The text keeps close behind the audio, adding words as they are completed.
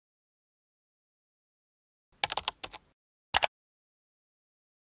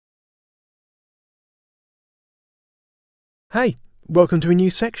Hey, welcome to a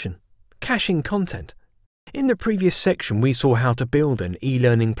new section, Caching Content. In the previous section we saw how to build an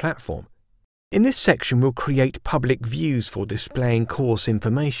e-learning platform. In this section we'll create public views for displaying course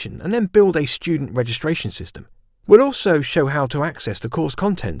information and then build a student registration system. We'll also show how to access the course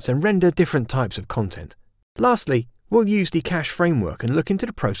contents and render different types of content. Lastly, we'll use the cache framework and look into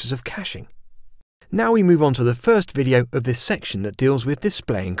the process of caching. Now we move on to the first video of this section that deals with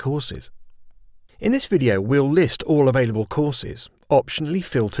displaying courses. In this video we'll list all available courses, optionally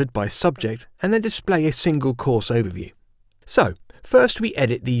filtered by subject, and then display a single course overview. So, first we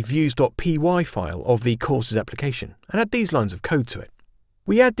edit the views.py file of the courses application and add these lines of code to it.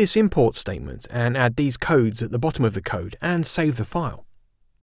 We add this import statement and add these codes at the bottom of the code and save the file.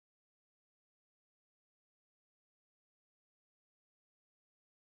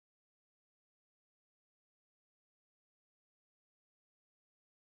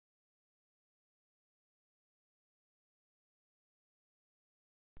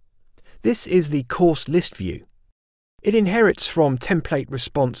 This is the course list view. It inherits from template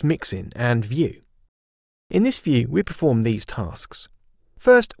response mixin and view. In this view, we perform these tasks.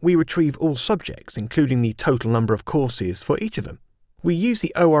 First, we retrieve all subjects, including the total number of courses for each of them. We use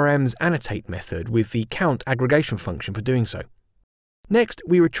the ORM's annotate method with the count aggregation function for doing so. Next,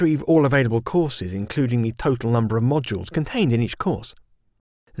 we retrieve all available courses, including the total number of modules contained in each course.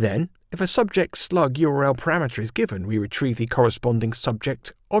 Then, if a subject slug URL parameter is given, we retrieve the corresponding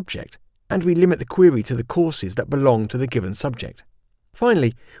subject object, and we limit the query to the courses that belong to the given subject.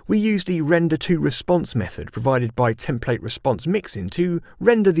 Finally, we use the render-to-response method provided by template response mixin to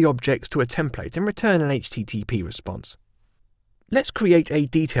render the objects to a template and return an HTTP response. Let's create a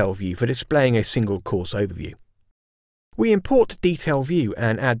detail view for displaying a single course overview. We import detail view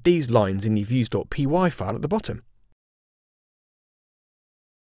and add these lines in the views.py file at the bottom.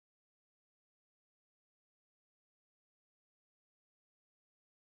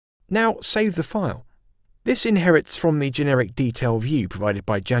 Now save the file. This inherits from the generic detail view provided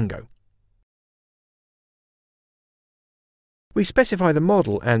by Django. We specify the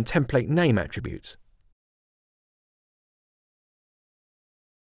model and template name attributes.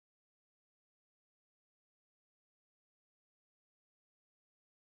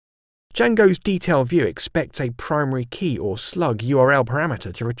 Django's detail view expects a primary key or slug URL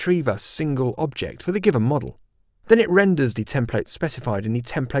parameter to retrieve a single object for the given model. Then it renders the template specified in the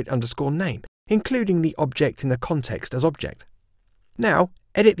template_name, including the object in the context as object. Now,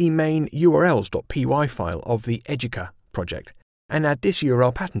 edit the main urls.py file of the Educa project and add this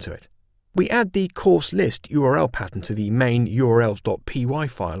URL pattern to it. We add the course list URL pattern to the main urls.py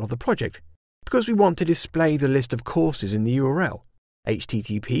file of the project because we want to display the list of courses in the URL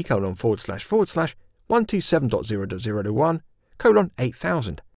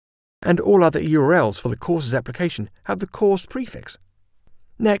http://127.0.0.1:8000, and all other URLs for the courses application have the course prefix.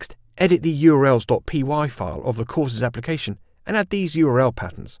 Next, edit the urls.py file of the courses application and add these URL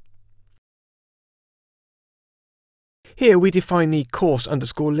patterns. Here we define the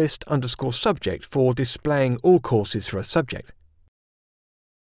course_list_subject for displaying all courses for a subject.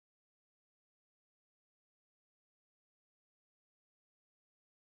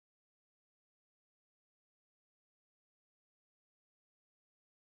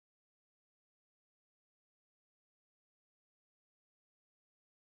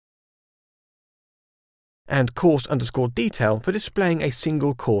 And course_detail for displaying a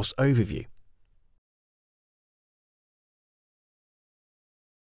single course overview.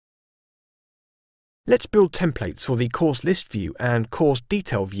 Let's build templates for the course list view and course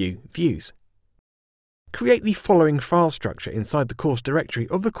detail view views. Create the following file structure inside the course directory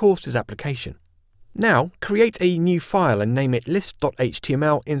of the courses application. Now, create a new file and name it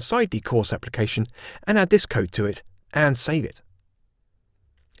list.html inside the course application and add this code to it and save it.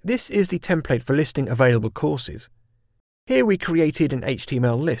 This is the template for listing available courses. Here we created an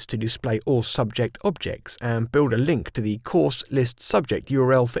HTML list to display all subject objects and build a link to the course list subject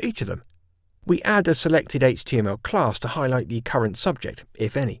URL for each of them. We add a selected HTML class to highlight the current subject,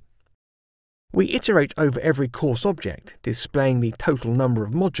 if any. We iterate over every course object, displaying the total number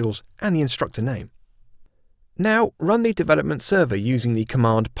of modules and the instructor name. Now run the development server using the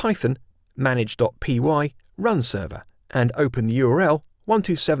command python manage.py run server and open the URL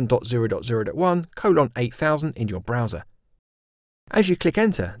 127.0.0.1:8000 in your browser. As you click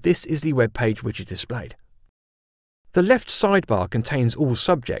enter, this is the web page which is displayed. The left sidebar contains all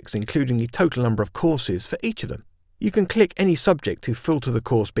subjects, including the total number of courses for each of them. You can click any subject to filter the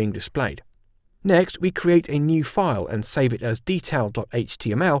course being displayed. Next, we create a new file and save it as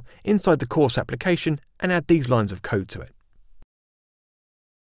detail.html inside the course application and add these lines of code to it.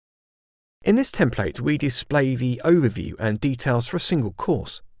 In this template, we display the overview and details for a single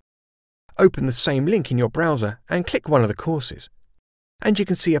course. Open the same link in your browser and click one of the courses, and you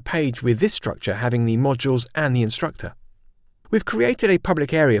can see a page with this structure having the modules and the instructor. We've created a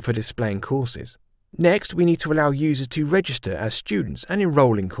public area for displaying courses. Next, we need to allow users to register as students and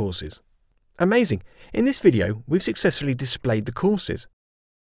enroll in courses. Amazing! In this video, we've successfully displayed the courses.